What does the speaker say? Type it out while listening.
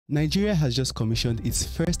Nigeria has just commissioned its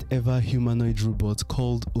first ever humanoid robot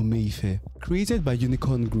called Omeife. Created by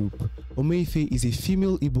Unicorn Group, Omeife is a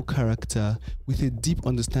female Igbo character with a deep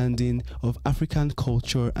understanding of African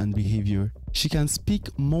culture and behavior. She can speak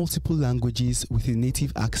multiple languages with a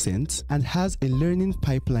native accent and has a learning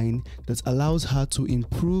pipeline that allows her to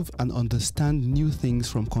improve and understand new things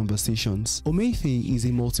from conversations. Omeife is a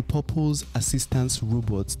multipurpose assistance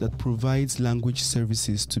robot that provides language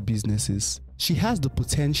services to businesses. She has the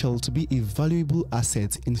potential to be a valuable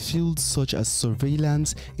asset in fields such as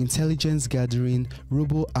surveillance, intelligence gathering,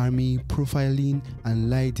 robo-army, profiling,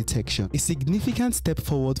 and lie detection. A significant step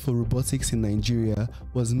forward for robotics in Nigeria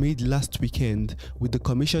was made last weekend with the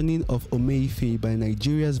commissioning of Omeife by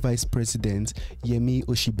Nigeria's Vice President Yemi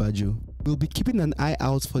Osinbajo. We'll be keeping an eye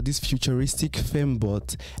out for this futuristic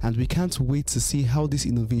fembot, and we can't wait to see how this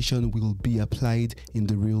innovation will be applied in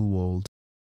the real world.